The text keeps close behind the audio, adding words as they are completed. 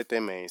Let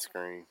that man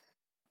scream.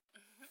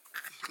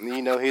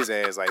 You know his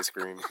ass like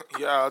screaming.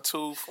 Y'all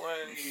too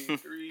funny.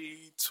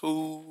 3,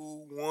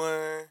 2,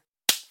 1.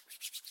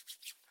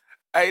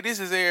 Hey, this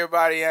is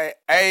Everybody Ain't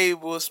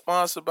Able,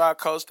 sponsored by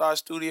CoStar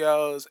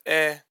Studios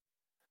and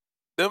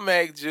the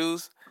Mac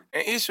Juice.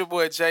 And it's your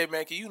boy Jay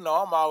Mackey. You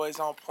know I'm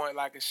always on point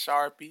like a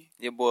Sharpie.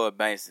 Your boy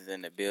Banks is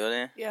in the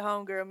building. Your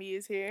homegirl me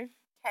is here.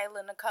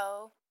 Kayla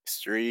Nicole.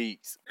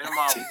 Streets. And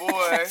my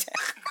boy.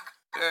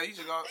 Yeah, you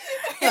just gonna...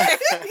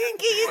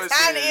 Give you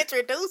time to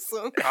introduce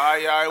him. All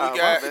right, we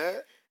got... My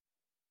bad.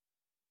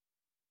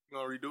 You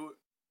gonna redo it?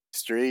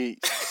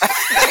 Streets.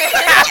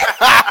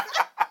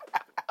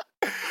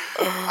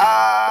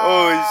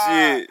 Oh,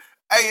 shit.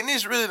 Hey, and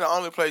this really the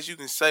only place you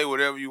can say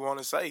whatever you want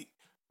to say.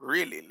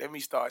 Really, let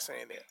me start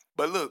saying that.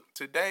 But look,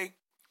 today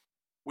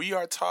we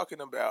are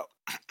talking about...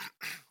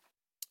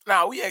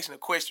 Now, we asking a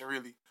question,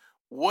 really.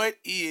 What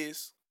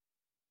is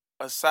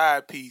a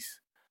side piece?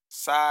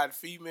 Side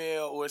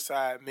female or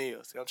side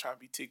male? See, I'm trying to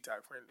be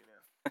TikTok friendly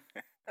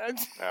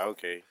now.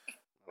 Okay.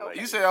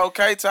 You said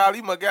okay, Tyler.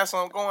 You must got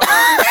something going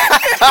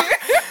on.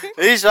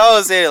 He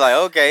sure said like,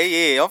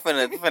 okay, yeah, I'm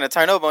finna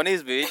turn up on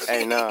this bitch.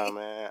 Hey, nah,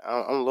 man.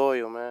 I'm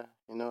loyal, man.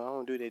 You know, I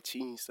don't do that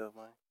cheating stuff,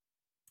 man.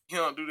 You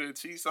don't do that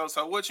cheat. So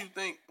what you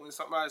think when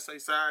somebody say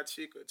side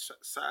chick or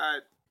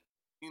side,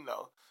 you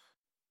know,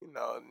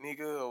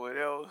 nigga or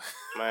whatever?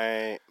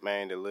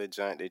 Man, the little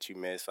joint that you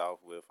mess off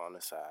with on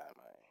the side,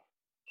 man.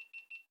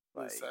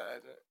 Like,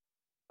 side,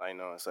 you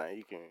know what I'm saying?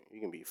 You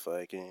can be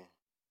fucking,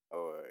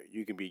 or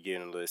you can be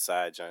getting a little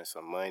side joint,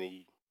 some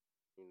money,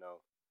 you know.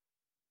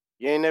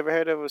 You ain't never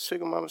heard of a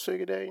sugar mama,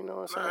 sugar daddy, you know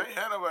what I'm saying? I ain't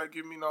had nobody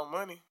give me no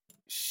money.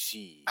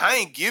 Shit. I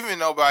ain't giving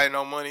nobody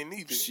no money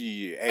neither.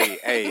 Shit.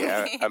 Hey,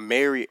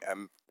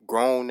 a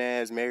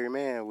grown-ass married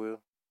man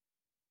will.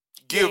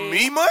 Give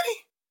me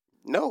money?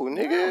 No,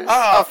 nigga.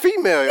 A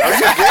female. I'm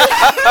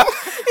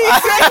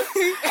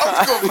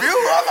confused.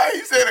 I like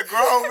you said a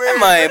grown man. That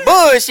man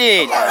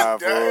bullshit. Like,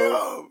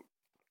 bro.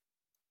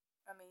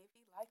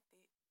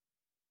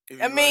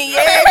 damn. I mean,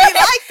 yeah, he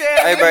like that.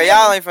 Hey, bro,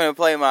 y'all ain't finna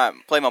play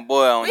my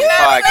boy on this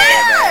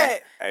podcast, man.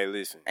 Hey,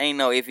 listen. Ain't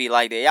no if he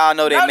like that. Y'all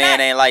know that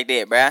man ain't like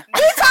that, bruh.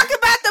 We talking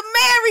about the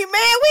married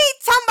man. We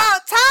ain't talking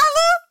about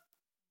Tyler.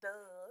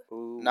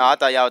 No, I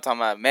thought y'all were talking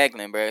about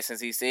Macklin, bruh, since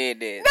he said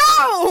that.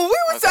 No, we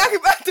was talking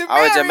about the married man.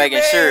 I was just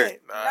making sure.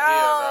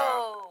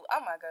 No. Oh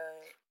my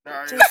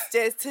God.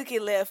 Just took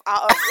it left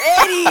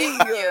already.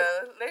 Yeah,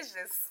 let's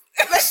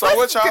just... So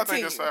what y'all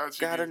think of side chick?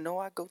 Gotta know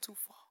I go too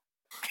far.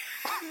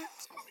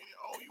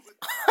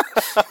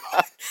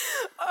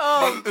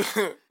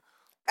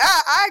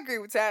 I agree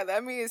with Tyler. I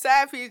mean,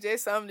 side piece is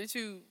just something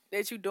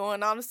that you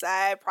doing on the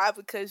side,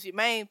 probably because your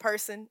main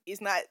person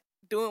is not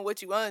doing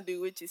what you want to do,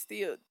 which is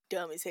still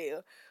dumb as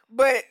hell.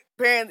 But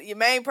apparently, your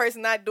main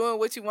person not doing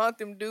what you want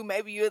them to do.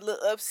 Maybe you're a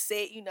little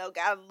upset, you know,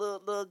 got a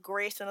little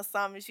aggression or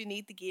something that you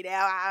need to get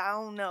out. I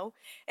don't know.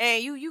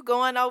 And you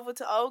going over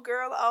to old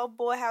girl or old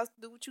boy house to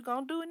do what you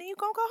gonna do, and then you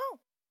gonna go home.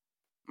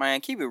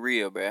 Man, keep it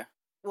real, bruh.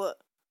 What?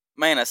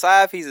 Man, a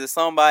side piece is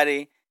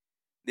somebody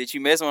that you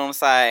mess with on the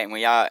side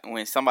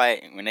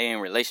when they in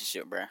a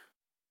relationship, bruh.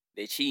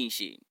 They cheating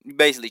shit. You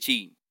basically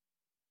cheating.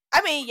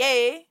 I mean,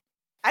 yeah.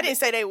 I didn't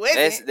say they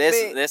wasn't.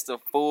 That's the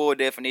full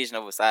definition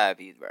of a side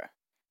piece, bruh.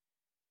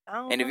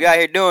 And if know. you out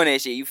here doing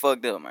that shit, you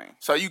fucked up, man.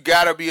 So you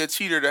gotta be a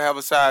cheater to have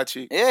a side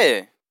chick.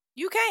 Yeah.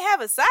 You can't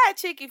have a side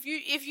chick if you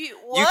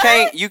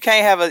what? You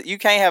can't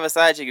have a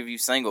side chick if you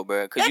single,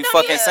 bro. Cause you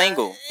fucking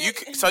single.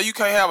 So you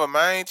can't have a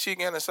main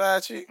chick and a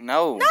side chick?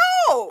 No.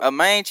 A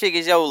main chick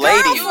is your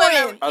lady.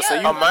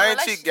 A main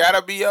chick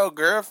gotta be your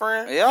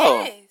girlfriend?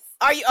 Yo. Yes.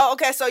 Are you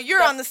okay? So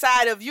you're on the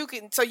side of you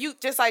can. So you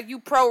just like you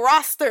pro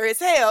roster as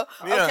hell.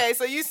 Yeah. Okay,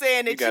 so you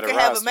saying that you got a can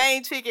have a roster.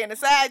 main chick and a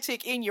side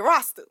chick in your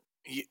roster.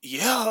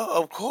 Yeah,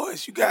 of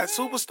course. You got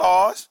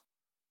superstars.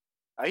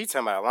 Oh, you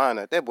talking about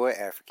Lana? That boy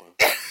African.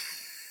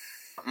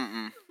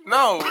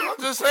 No,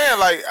 I'm just saying,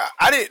 like,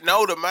 I didn't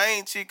know the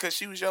main chick because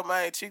she was your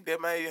main chick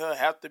that made her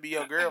have to be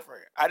your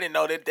girlfriend. I didn't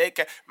know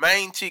that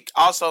main chick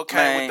also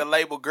came with the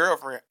label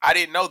girlfriend. I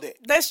didn't know that.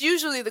 That's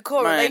usually the Man,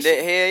 correlation.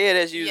 hell yeah,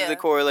 that's usually the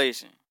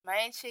correlation.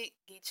 Main chick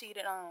get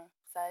cheated on.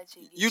 Side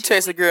chick get You cheated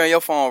text a with. girl on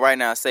your phone right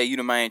now and say you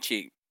the main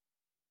chick.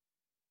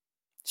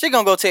 She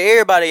gonna go tell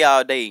everybody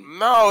all day.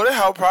 No, that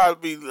hoe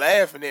probably be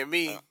laughing at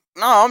me.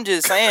 No, I'm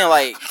just saying,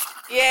 like,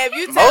 yeah, if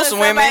you tell most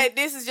somebody women-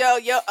 this is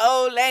your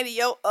old lady,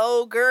 your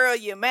old girl,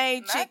 your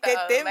main chick,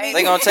 that means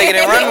they gonna take it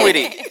and run with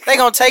it. They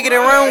gonna take it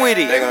and run with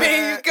That it.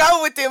 means you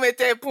go with them at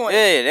that point.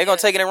 Yeah, they gonna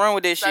take it and run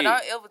with this So shit.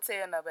 don't ever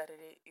tell nobody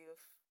that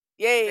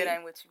if that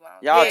ain't what you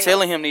want. Y'all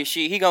telling him this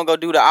shit, he gonna go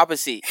do the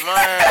opposite. Man,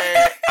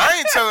 I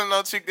ain't telling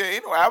no chick that.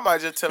 Anyway, I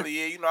might just tell her,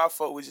 yeah, you know, I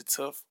fuck with you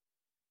tough.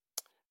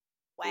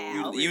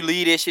 Wow. You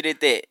leave that shit at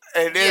that.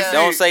 And that's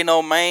Don't it. say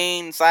no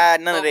main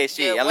side, none of that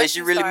shit, Yeah, unless once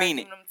you really start mean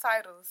it. giving them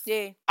titles.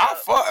 Yeah. I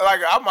fuck, like,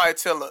 I might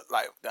tell her,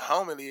 like, the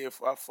homie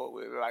if I fuck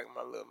with, like,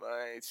 my little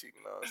main chick,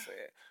 you know what I'm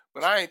saying?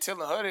 But I ain't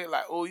telling her that,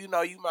 like, oh, you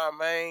know, you my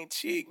main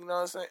chick, you know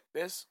what I'm saying?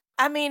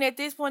 I mean, at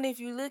this point, if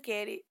you look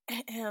at it,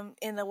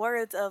 in the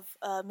words of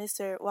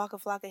Mr. Waka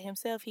Flocka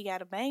himself, he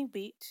got a main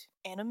bitch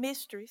and a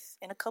mistress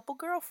and a couple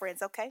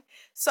girlfriends, okay?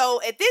 So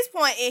at this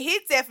point, in his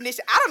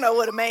definition, I don't know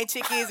what a main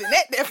chick is in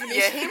that definition.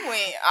 Yeah, he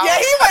went.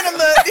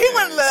 He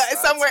went a little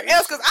somewhere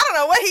else because I don't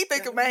know what he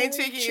think a main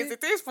chick is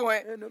at this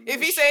point.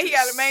 If he said he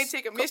got a main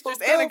chick, a mistress,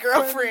 and a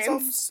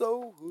girlfriend,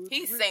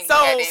 He's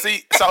single.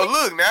 So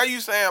look, now you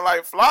saying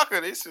like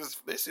Flocka, this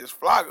is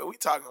Flocka. We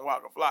talking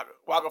Waka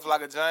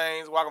Flocka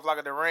James, Waka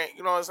Flocka Durant.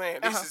 You know what I'm saying?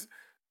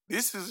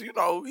 This is he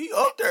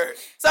up there.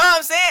 So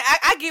I'm saying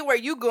I get where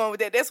you going with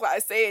that. That's why I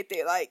said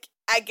that. Like,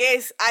 I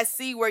guess I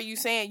see where you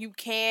saying you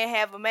can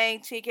have a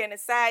main chick and a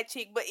side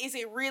chick, but is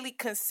it really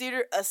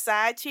considered a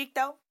side chick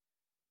though?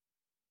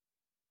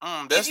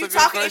 That's a good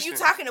question. If you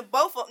talking to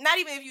both of them, not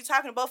even if you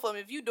talking to both of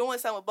them, if you doing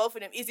something with both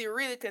of them, is it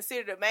really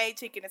considered a main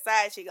chick and a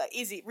side chick? Like,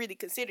 is it really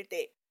considered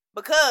that?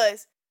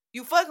 Because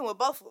you fucking with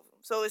both of them,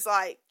 so it's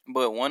like.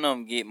 But one of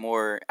them get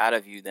more out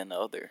of you than the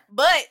other.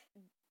 But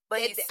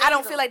I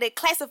don't feel like that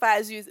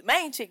classifies you as a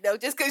main chick though,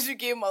 just because you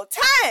give more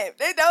time.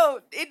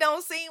 It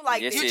don't seem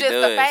like yes, you just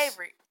a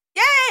favorite.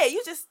 Yeah,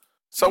 you just.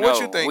 So what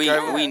you think? We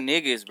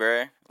niggas,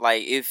 bruh.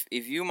 Like if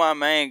you my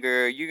main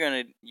girl,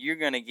 you're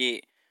gonna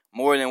get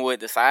more than what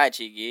the side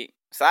chick get.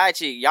 Side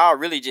chick, y'all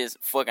really just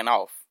fucking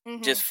off,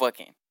 just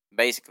fucking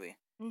basically.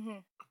 Mm-hmm.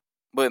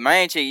 But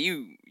main chick,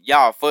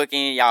 y'all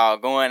fucking, y'all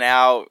going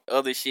out,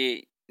 other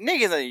shit.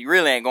 Niggas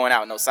really ain't going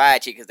out with no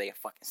side chick because they a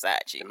fucking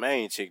side chick. The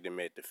main chick that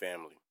met the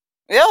family.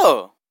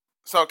 Yeah.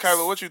 So,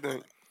 Kayla, what you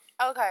think?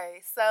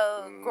 Okay,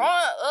 so growing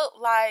up,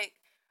 like,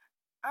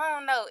 I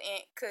don't know,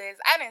 because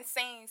I done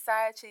seen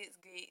side chicks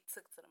get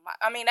took to the mouth.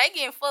 I mean, they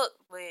getting fucked,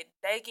 but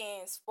they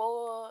getting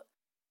spoiled.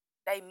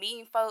 They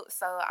meeting folks,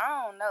 so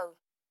I don't know.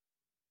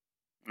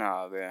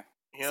 Nah, bruh.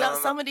 So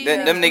some of these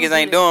them niggas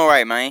ain't doing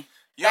right, man.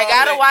 They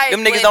got a wife.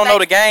 Them niggas don't know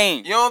the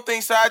game. You don't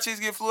think side chicks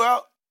get flew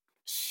out?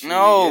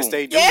 No. Yes,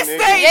 they do. Yes, nigga.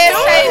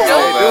 they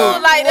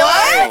do. Like,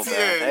 what?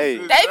 Hey.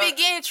 They be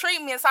getting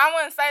treatment, so I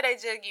wouldn't say they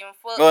just getting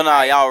fucked. Well,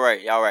 nah, y'all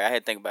right. I had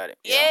to think about it.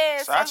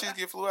 Yeah. Side chicks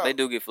get flew out. They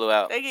do get flew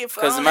out. They get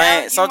flew out.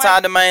 Because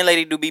sometimes the main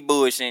lady do be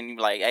bullshitting. You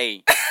be like,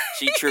 hey,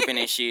 she tripping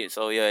and shit.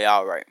 So, yeah,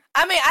 y'all right.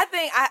 I mean, I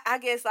think, I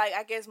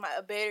guess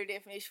a better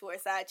definition for a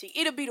side chick,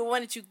 it'll be the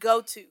one that you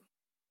go to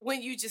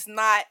when you just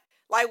not.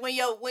 Like when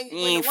you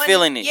ain't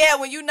feeling it. Yeah,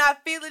 when you're not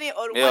feeling it,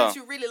 or the one that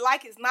you really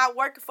like is not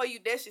working for you.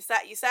 That's your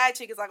side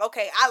chick is like,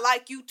 okay, I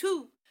like you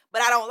too,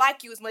 but I don't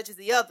like you as much as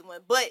the other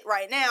one. But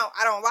right now,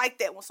 I don't like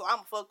that one, so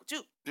I'ma fuck with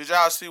you. Did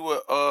y'all see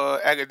what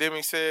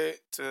Academic said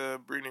to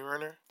Brittany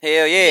Renner?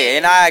 Hell yeah,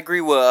 and I agree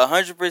with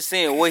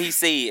 100% what he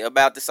said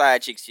about the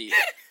side chick shit.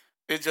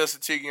 It's just a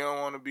chick you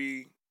don't want to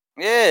be.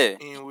 Yeah,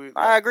 in with.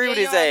 I agree with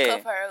his ass.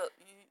 Cuff her up.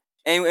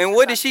 And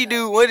what did she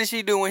do? What did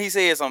she do when he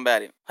said something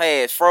about it?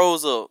 Her ass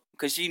froze up.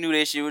 Because she knew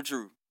that shit was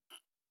true.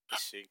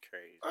 Shit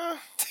crazy.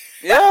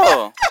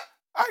 Yeah.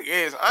 I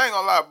guess. I ain't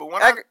gonna lie, but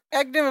when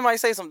Academic might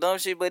say some dumb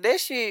shit, but that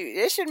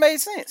shit made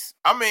sense.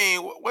 I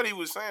mean, what he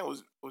was saying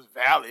was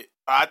valid.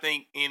 I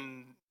think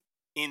in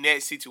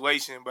that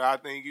situation, but I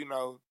think,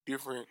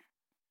 different.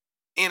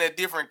 In a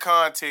different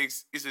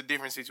context, it's a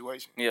different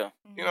situation. Yeah.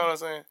 You know what I'm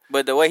saying?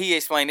 But the way he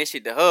explained this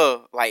shit to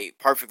her, like,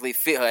 perfectly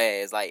fit her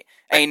ass. Like,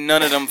 ain't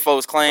none of them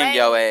folks claim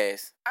your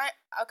ass. I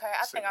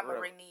think I'm a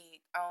renege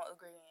on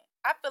agreeing.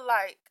 I feel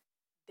like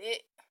that.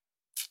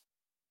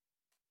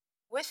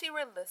 Was she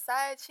really the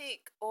side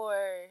chick, or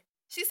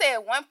she said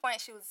at one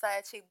point she was a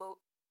side chick, but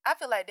I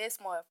feel like that's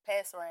more of a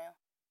pass around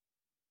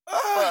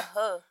for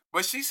her.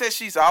 But she said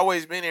she's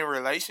always been in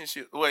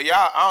relationships. Well,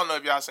 y'all, I don't know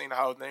if y'all seen the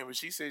whole thing, but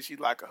she said she's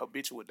like a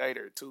habitual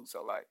dater too.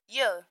 So like,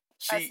 yeah,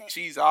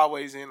 she's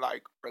always in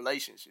like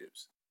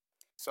relationships.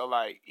 So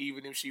like,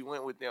 even if she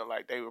went with them,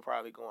 like they were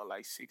probably going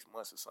like 6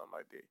 months or something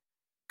like that.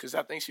 Because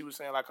I think she was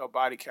saying like her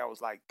body count was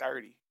like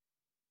 30.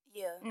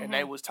 Yeah. And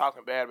they was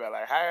talking bad about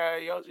like,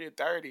 hey, yo, you're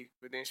 30.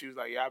 But then she was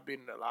like, yeah, I've been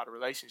in a lot of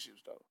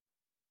relationships though.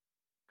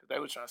 Because they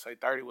was trying to say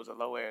 30 was a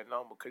low ass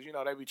number. Because,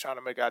 they be trying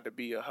to make out to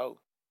be a hoe.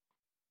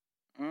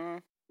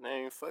 They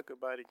ain't fuck a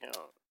body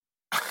count.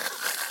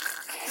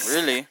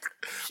 Really?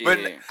 But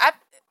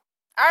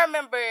I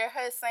remember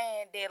her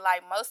saying that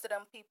like most of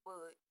them people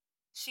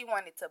she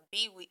wanted to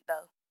be with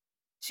though.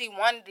 She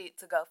wanted it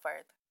to go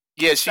further.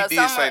 Yeah, she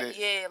did say that.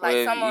 Yeah,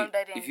 like some of them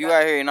they didn't. If you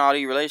out here in all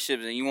these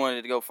relationships and you wanted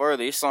it to go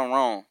further, it's something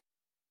wrong.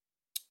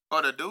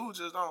 Or the dude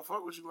just don't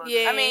fuck with you like that.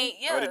 that. I mean,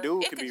 yeah. Or the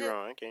dude could be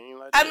wrong. I can't even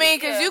lie to I mean,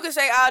 because you could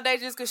say all day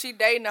just because she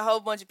dating a whole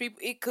bunch of people.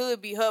 It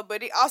could be her,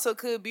 but it also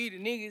could be the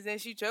niggas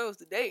that she chose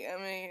to date.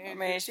 I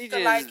mean, she so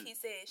just... like he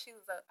said, she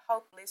was a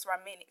hopeless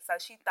romantic. So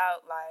she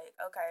thought like,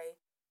 okay,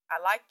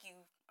 I like you.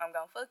 I'm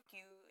going to fuck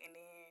you. And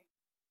then...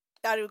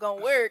 Thought it was going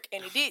to work,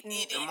 and it didn't.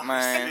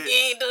 Man.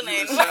 He ain't do You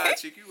nothing. a side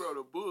chick. You wrote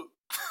a book.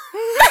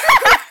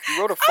 You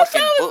wrote a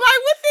fucking book.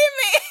 Like, what that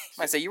mean?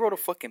 I say, you wrote a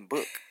fucking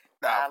book.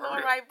 I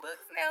don't write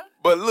books now.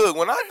 But look,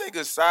 when I think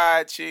of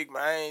side chick,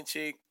 main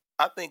chick,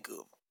 I think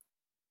of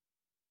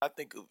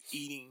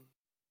eating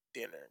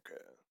dinner, cause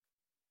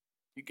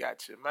you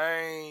got your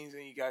mains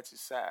and you got your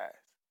sides.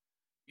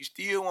 You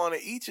still want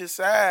to eat your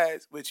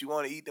sides, but you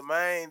want to eat the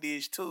main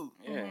dish too.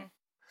 Yeah.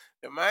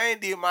 The main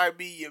dish might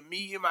be your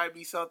meat. It might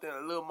be something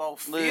a little more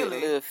filling.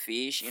 Little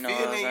fish, you know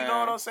what I'm saying? You know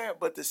what I'm saying?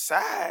 But the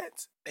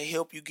sides, they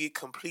help you get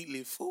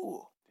completely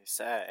full. The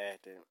side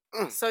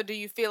acting. So do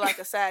you feel like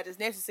a side is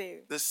necessary?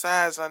 The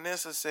sides are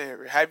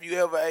necessary. Have you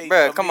ever ate?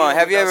 Bro, come on.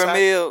 Have you ever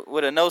meal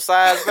with a no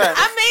sides, bro?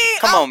 I mean,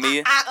 come on,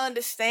 Mia. I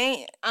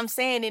understand. I'm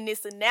saying in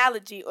this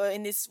analogy, or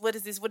in this, what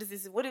is this? What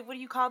do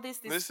you call this?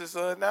 This is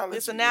an analogy.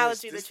 This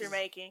analogy that you're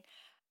making.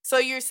 So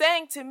you're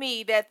saying to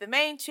me that the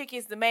main chick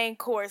is the main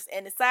course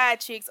and the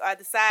side chicks are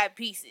the side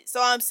pieces.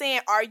 So I'm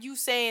saying, are you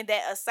saying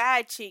that a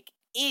side chick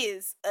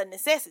is a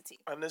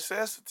necessity? A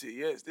necessity,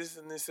 yes. This is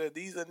a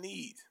necessity. These are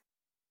needs.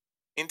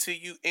 Until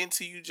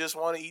you just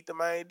want to eat the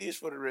main dish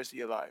for the rest of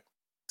your life.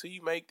 Till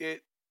you make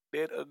that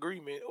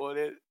agreement or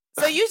that.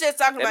 So you just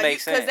talking about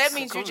because that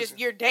means Conclusion.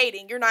 you're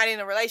dating. You're not in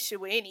a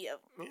relationship with any of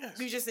them. Yes.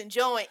 You're just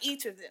enjoying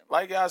each of them.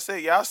 Like y'all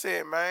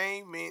said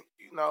main meant,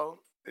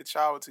 that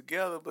y'all were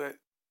together, but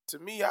to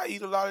me, I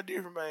eat a lot of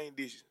different main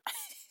dishes.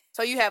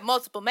 So you have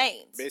multiple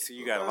mains. Basically,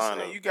 you got a line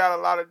up. You got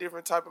a lot of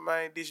different type of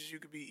main dishes you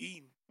could be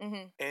eating.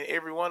 Mm-hmm. And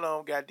every one of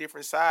them got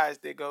different sides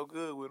that go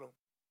good with them.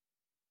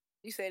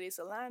 You said it's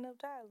a lineup,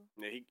 Tyler.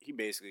 Yeah, he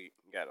basically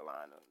got a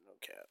line up. No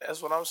cap.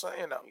 That's what I'm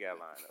saying, though. He got a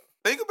line up.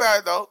 Think about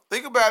it, though.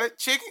 Think about it.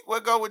 Chicken,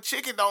 what go with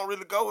chicken don't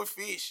really go with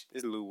fish.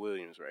 This is Lou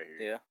Williams right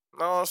here. Yeah.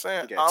 Know what I'm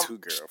saying? He got two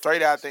girls.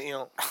 Straight out the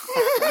M.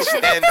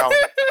 Stand on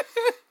it.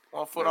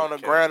 One foot on the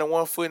ground and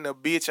one foot in the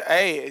bitch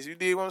ass. You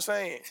dig what I'm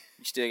saying?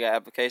 You still got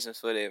applications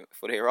for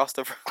their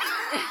roster, bro?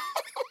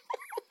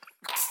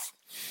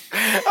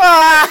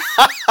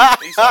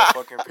 He's so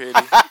fucking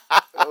petty.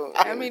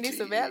 I mean, it's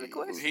a valid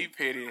question. He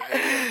petty.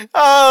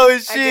 Oh, I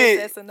guess shit.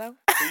 that's a no.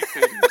 He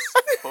petty as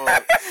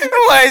fuck.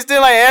 Why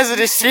still ain't answer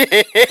this shit?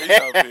 He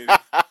so petty.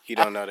 He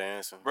don't know the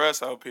answer. Bruh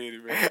so petty,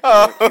 man.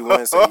 He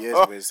want to say yes,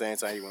 but at the same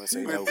time, he want to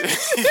say no.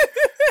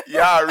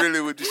 Y'all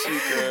really with the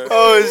shit, cuz.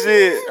 Oh,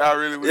 shit. Y'all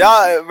really with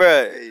Y'all,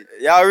 bro,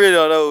 y'all really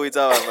don't know what we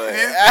talking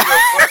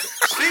about.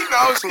 She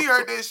knows. She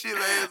heard that shit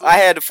last week. I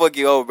had to fuck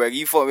you over, bro.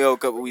 You fucked me over a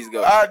couple weeks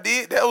ago. I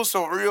did. That was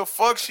some real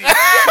fuck shit. No,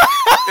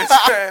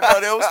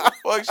 that was some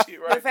fuck shit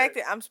right The fact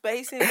that I'm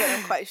spacing, but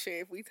I'm quite sure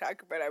if we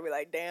talk about it, I'll be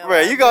like, damn.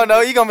 Bro, you gonna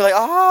know. You gonna be like,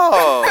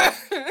 oh.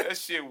 That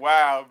shit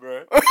wild,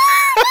 bro.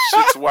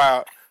 Shit's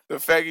wild. The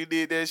fact you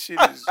did that shit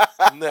is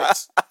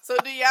nuts. So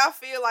do y'all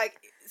feel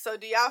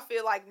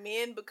like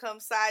men become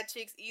side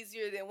chicks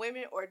easier than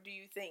women, or do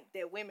you think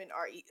that women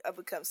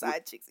become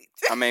side chicks easier?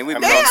 I mean, we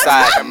become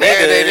side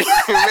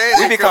niggas.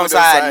 We become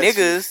side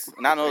niggas,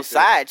 not no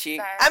side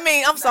chick. I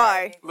mean, I'm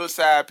sorry. Little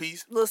side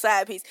piece.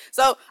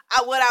 So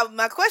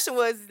my question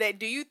was that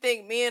do you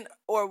think men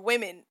or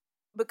women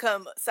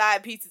become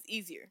side pieces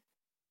easier?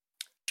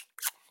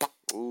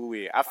 Ooh,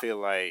 yeah. I feel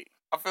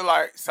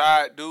like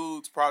side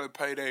dudes probably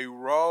play their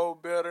role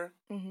better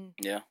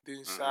Yeah.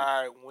 than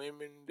side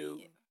women do.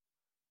 Yeah.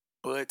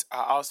 But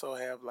I also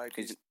have like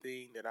this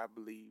thing that I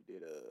believe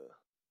that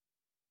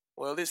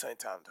well, this ain't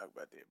time to talk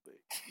about that, but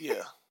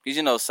yeah. Cause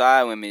you know,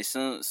 side women,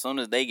 soon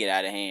as they get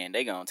out of hand,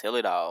 they gonna tell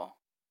it all.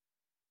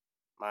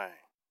 man,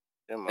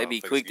 They be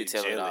quick to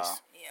tell jealous. it all.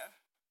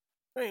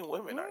 Yeah. I mean,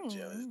 women aren't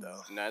jealous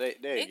though. Nah, they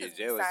Niggas get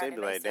be jealous. They signing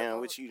be like, themselves damn, up.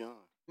 what you doing?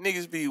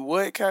 Niggas be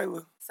what,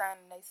 Kayla?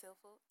 Signing themselves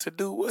up. To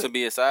do what? To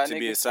be a side To nigga.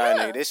 be a side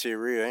Yeah. nigga, that shit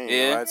real. I ain't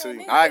Yeah. gonna lie to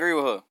you. I agree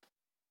with her.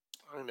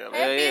 I ain't never-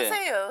 Man, be yeah. as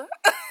hell.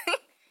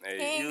 Hey,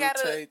 He ain't You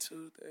gotta take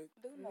two things.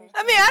 do nothing.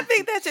 I mean, I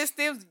think that just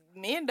stems.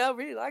 Men don't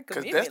really like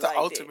Because commitment that's the like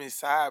ultimate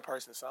side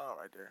person song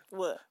right there. That.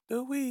 What?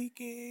 The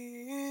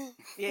weekend.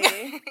 Yeah,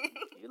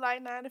 you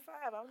like 9 to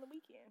 5 on the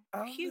weekend.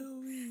 On Cute. the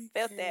weekend.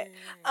 Felt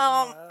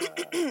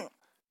that.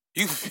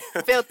 You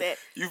Felt that.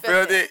 You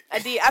felt it? I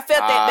did. I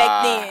felt that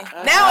back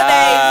then.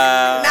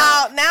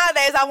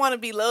 Nowadays I want to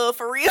be loved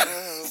for real.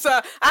 So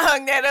I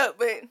hung that up.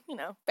 But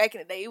back in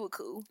the day, it was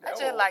cool. I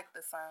just like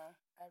the song.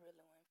 I really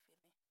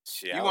wasn't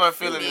shit, You I weren't was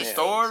feeling the that.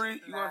 story? feeling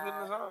it. You weren't feeling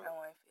the song? I wasn't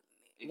feeling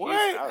it.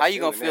 What? How you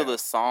gonna feeling feel that. the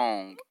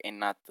song and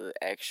not the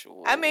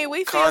actual? I mean,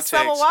 we feel Context.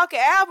 Summer Walker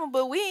album,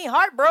 but we ain't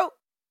heartbroke.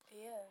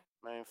 Yeah.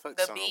 Man, fuck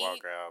The Summer beat.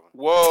 Walker album.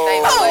 Whoa.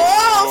 They-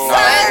 Oh,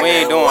 Nah, sir. we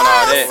ain't doing all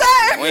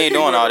that. We ain't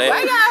doing all Why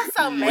that. y'all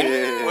so mad? Went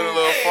a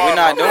little far. We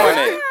not my doing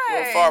boy. it.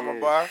 Little far, my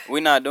boy. We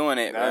not doing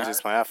it, Nah, I'm man.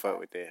 just playing. I fuck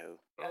with that hoe.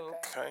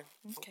 Okay.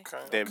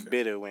 That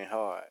bitter went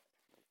hard.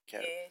 Yeah,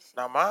 Okay.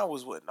 Now mine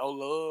was what? No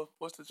Love.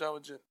 What's the job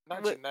with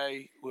not What?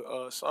 Janae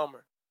with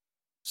Summer.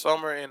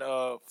 Summer and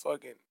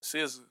fucking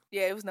SZA.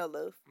 Yeah, it was no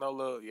love. No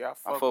Love. Yeah, I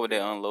fuck with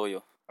that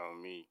unloyal.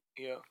 On me.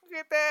 Yeah. Look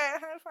at that.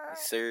 High five.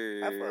 Yes,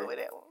 I fuck sir. with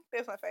that one.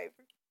 That's my favorite.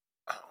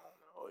 I don't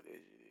know what it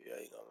is.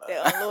 I ain't gonna lie.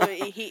 That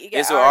unloyal, he got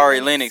It's with Ari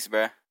Lennox,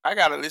 bro. I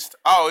got a list.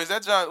 Oh, is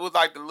that John with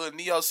like the little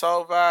neo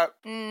soul vibe?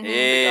 Mm-hmm. They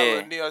got a Yeah.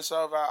 little neo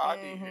soul vibe. I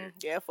did Mm-hmm. hear.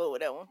 Yeah, I fuck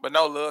with that one. But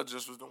No Love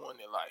just was the one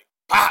that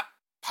like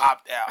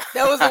popped out.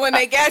 That was the one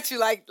that got you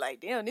like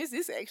damn, this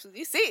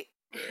it.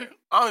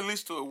 I only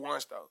listened to it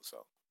once though,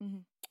 so.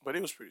 Mhm. But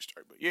it was pretty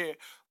straight. But yeah,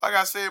 like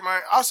I said,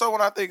 man. Also,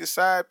 when I think of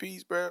side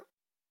piece, bro,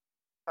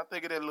 I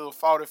think of that little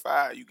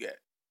 45 you got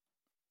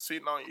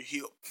sitting on your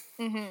hip.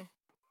 Mm-hmm.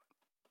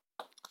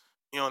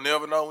 You don't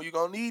never know when you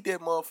gonna need that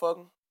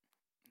motherfucker.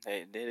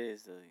 Hey, that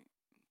is a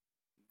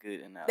good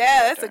analogy.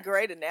 Yeah, that's right a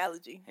great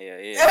analogy. there.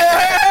 Hell yeah.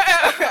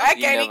 I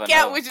You can't never even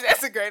count know. with you.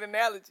 That's a great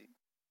analogy.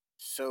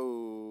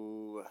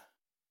 So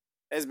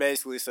that's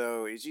basically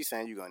is you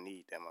saying you gonna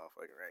need that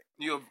motherfucker, right?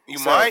 You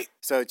So- might.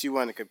 So that you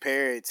want to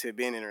compare it to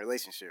being in a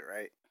relationship,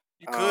 right?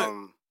 You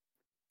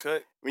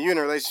could. When you're in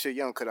a relationship,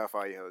 you don't cut off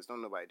all your hoes.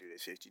 Don't nobody do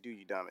that shit. You do,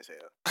 you dumb as hell.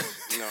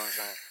 You know what I'm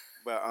saying?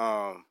 But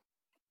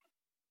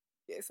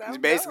Yes, it's I'm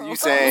basically you dumb.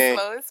 saying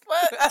Slow as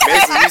fuck.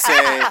 basically you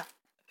saying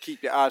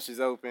keep your options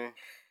open.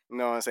 You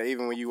know what I'm saying?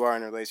 Even when you are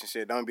in a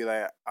relationship, don't be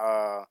like,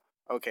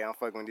 okay, I'm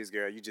fucking with this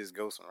girl. You just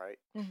ghost them, right?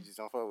 Mhm. You just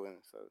don't fuck with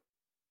them. So,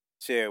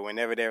 chill.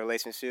 Whenever that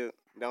relationship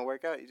don't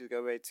work out, you just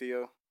go back to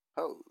your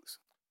hoes.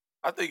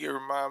 I think it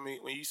reminded me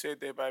when you said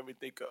that made me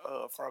think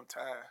of From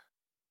Time.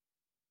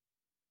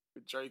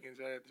 With Drake and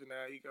Zach,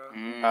 now you go.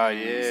 Mm. Oh,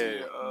 He yeah.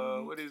 said,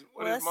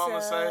 what is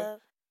Mama say?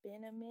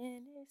 Been a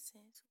minute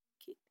since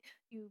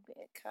you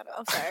been cut off.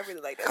 I'm sorry, I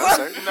really like that.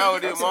 Concert. You know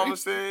what his mama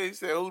said? He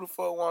said, "Who the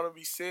fuck want to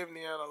be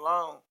 70 and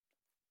alone?"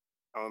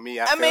 On me,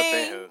 I I felt that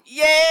mean, hoe.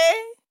 yeah.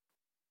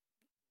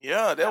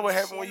 Yeah, that what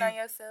happened when Shitting you. on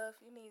yourself.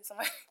 You need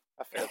somebody.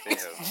 I felt that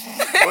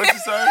hoe. What you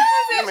say?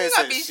 You You may gonna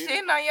say be shit.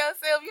 shitting on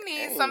yourself. You Ain't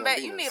need gonna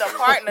somebody. be You no need a shit.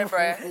 partner,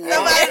 bruh.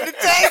 Somebody to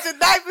change the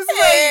diapers for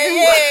Yeah, you.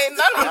 yeah.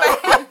 No,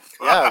 no.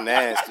 Y'all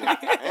nasty. I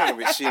ain't gonna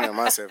be cheating on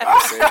myself.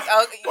 I'm saying.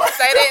 Okay, you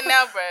say that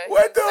now, bruh.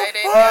 What the Say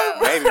that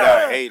fuck? now. Maybe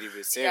not 80,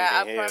 but 70. Yeah,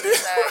 I hell.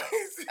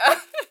 promise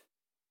that.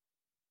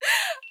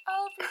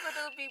 Oh, people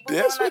do be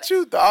That's going what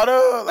you thought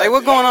of? Like,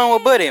 what going on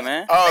with Buddy,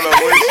 man? I don't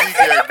know where she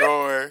got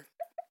going.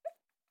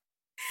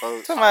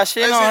 Folks, Talking about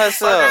shitting Let's on see,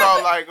 first of herself.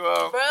 all, like,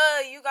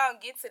 Bruh, you gonna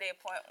get to that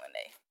point one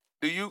day.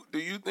 do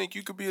you think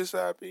you could be a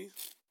side piece?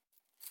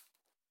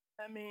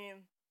 I mean,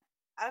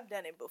 I've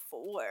done it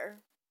before.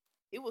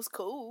 It was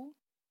cool,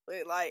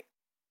 but like,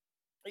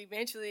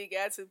 eventually it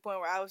got to the point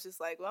where I was just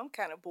like, well, I'm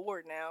kind of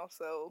bored now,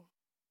 so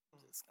I'm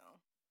just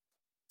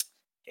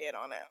gonna head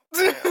on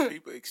out. Damn,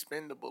 people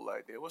expendable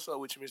like that. What's up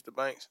with you, Mr.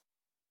 Banks?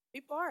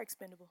 People are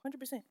expendable,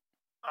 100%.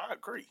 I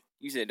agree.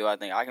 You said, do I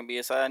think I can be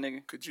a side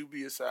nigga? Could you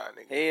be a side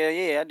nigga? Hell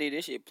yeah, I did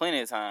this shit plenty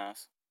of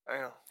times.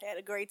 Damn, Had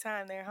a great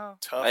time there, huh?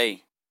 tough.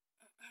 Hey,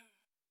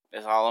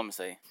 that's all I'm gonna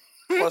say.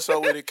 What's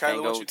up with it, Can't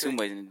Kayla? go What you too think?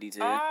 much into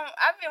detail.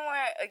 I've been one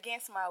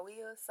against my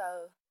will, so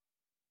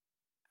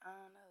I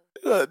don't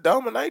know. You a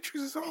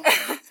dominatrix or something?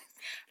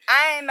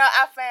 I ain't know.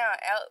 I found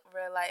out,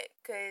 bro, like,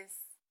 cause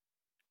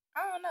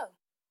I don't know.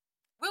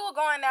 We were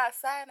going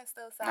outside and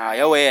stuff. So Nah,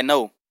 your ass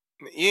no.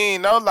 You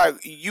ain't know, like,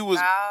 you was.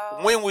 No.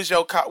 When was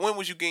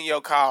you getting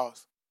your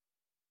calls?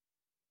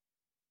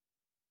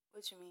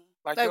 What you mean?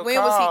 Like Like, your when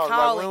was he calls. Like,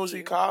 calling when was he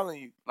you?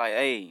 calling you? Like,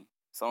 hey,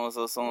 so and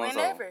so, so and so.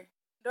 Whenever.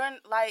 During,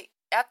 like,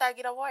 after I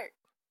get off work.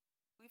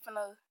 We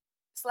finna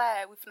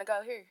slide. We finna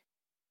go here.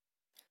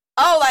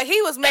 Oh, like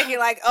he was making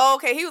like, oh,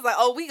 okay. He was like,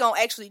 oh, we gonna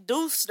actually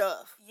do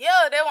stuff. Yeah,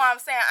 that's what I'm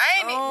saying. I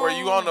ain't. Oh. Were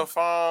you on the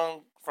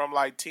phone from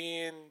like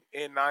 10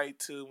 at night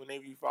to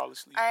whenever you fall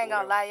asleep? I ain't or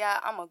gonna lie, y'all.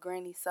 I'm a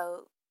granny,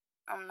 so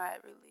I'm not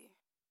really.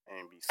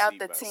 ain't be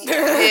After sleep 10,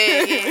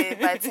 about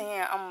yeah. By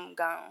 10, I'm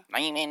gone.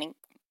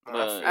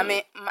 But,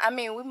 I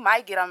mean, we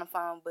might get on the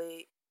phone, but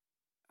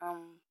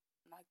I'm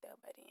knocked out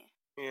by then.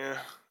 Yeah.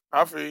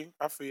 I feel it.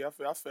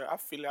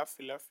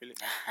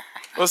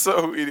 What's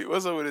up with it?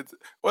 What's up with it?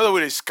 What's up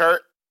with his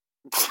skirt?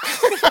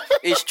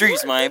 it's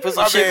streets, man. Put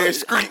some My shit. bad,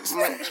 streets.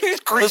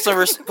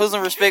 Put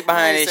some respect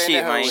behind You that say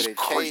shit, hoe man. With a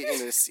K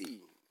and a C.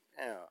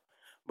 Yeah.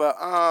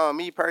 But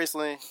me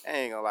personally, I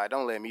ain't gonna lie.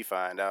 Don't let me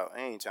find out.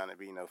 I ain't trying to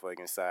be no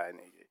fucking side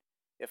nigga.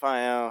 If I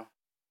am,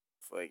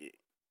 fuck it.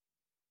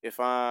 If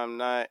I'm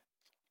not,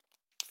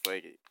 fuck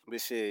it.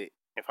 But shit,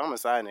 if I'm a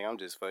side nigga, I'm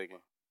just fucking.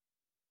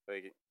 Fuck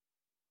it.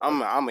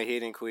 I'm a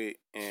hit and quit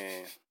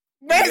and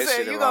that Mason,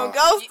 shit you alone. gonna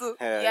ghost her?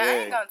 Hell Yeah, I yeah.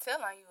 ain't gonna tell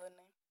on you or nothing.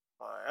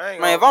 I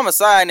ain't Man, if gonna- I'm a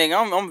side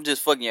nigga, I'm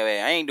just fucking your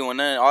ass. I ain't doing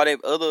nothing. All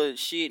that other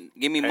shit.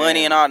 Give me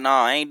money and all.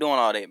 Nah, I ain't doing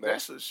all that, bro.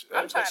 That's a,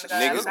 I'm trying to go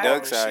shit. Niggas outside.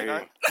 ducks out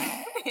Shit,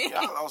 here.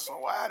 Y'all on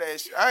some wild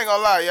ass shit. I ain't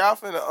gonna lie, y'all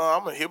finna.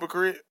 I'm a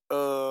hypocrite.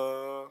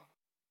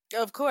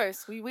 Of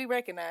course, we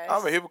recognize.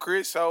 I'm a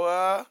hypocrite.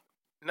 So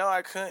no,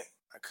 I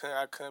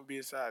couldn't be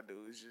a side dude.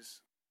 It's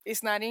just.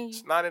 It's not in you,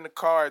 It's not in the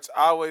cards.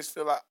 I always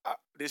feel like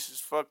this is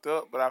fucked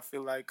up, but I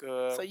feel like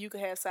so you can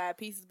have side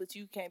pieces, but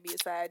you can't be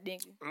a side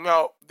nigga.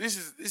 no. This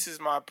is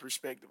my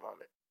perspective on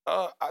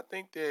it. I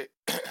think that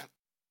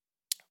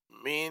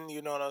men,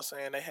 you know what I'm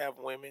saying, they have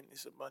women.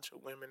 There's a bunch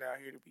of women out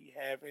here to be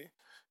having.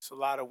 It's a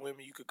lot of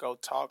women you could go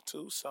talk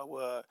to.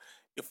 So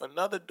if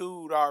another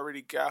dude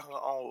already got her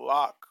on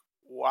lock,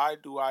 why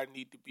do I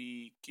need to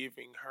be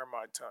giving her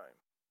my time?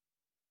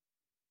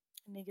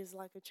 Niggas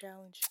like a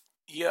challenge.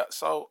 Yeah,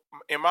 so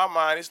in my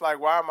mind, it's like,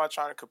 why am I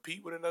trying to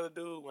compete with another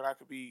dude when I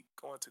could be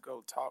going to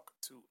go talk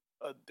to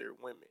other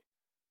women?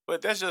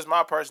 But that's just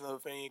my personal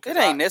opinion. It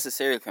ain't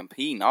necessarily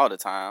competing all the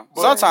time.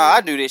 But- Sometimes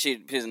I do this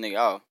shit piss a nigga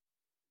off.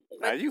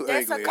 Nah, you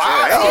That's ugly a as hell.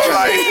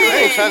 I ain't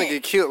compliment. trying to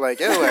get killed like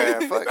your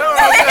ass. Fuck. That's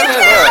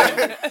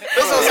what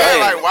I'm saying. Hey.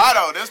 Like, why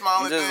though? That's my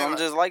only thing. I'm like-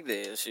 just like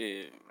that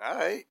shit. All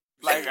right.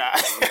 Like,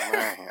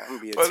 Man, I'm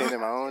gonna be attending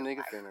my own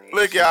nigga funeral.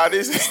 look, y'all,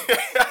 this is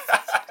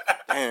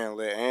Damn,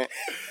 little ant.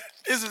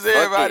 this is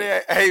everybody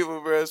at Ava,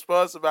 bro.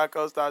 Sponsored by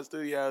CoStar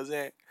Studios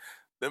and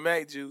the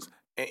Mac Juice.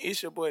 And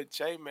it's your boy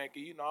Jay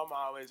Mackey. You know I'm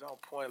always on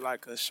point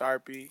like a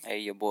Sharpie. Hey,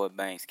 your boy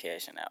Banks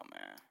cashing out,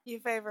 man.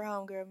 Your favorite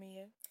homegirl,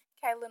 Mia?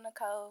 Kayla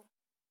Nicole.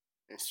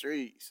 In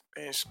streets.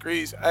 And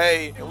Screech.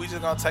 Hey, and we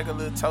just gonna take a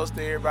little toast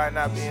to everybody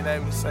not being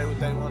able to say what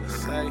they want to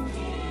say.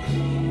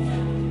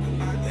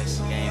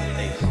 Game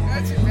today.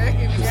 Got you back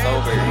in the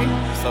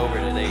game Sober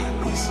today.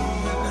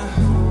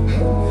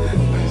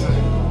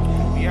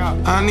 We out.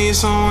 I need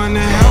someone to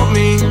help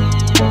me,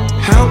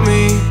 help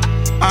me.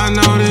 I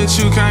know that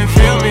you can't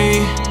feel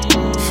me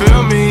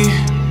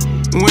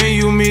when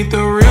you meet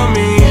the real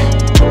me.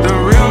 The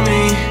real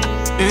me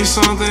is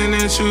something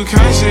that you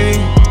can't see.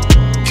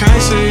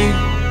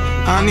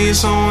 I need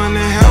someone to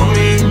help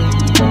me.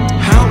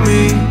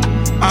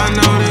 I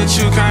know that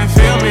you can't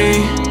feel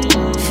me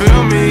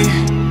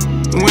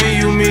when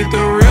you meet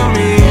the real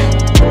me.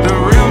 The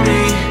real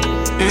me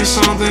is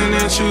something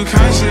that you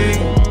can't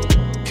see.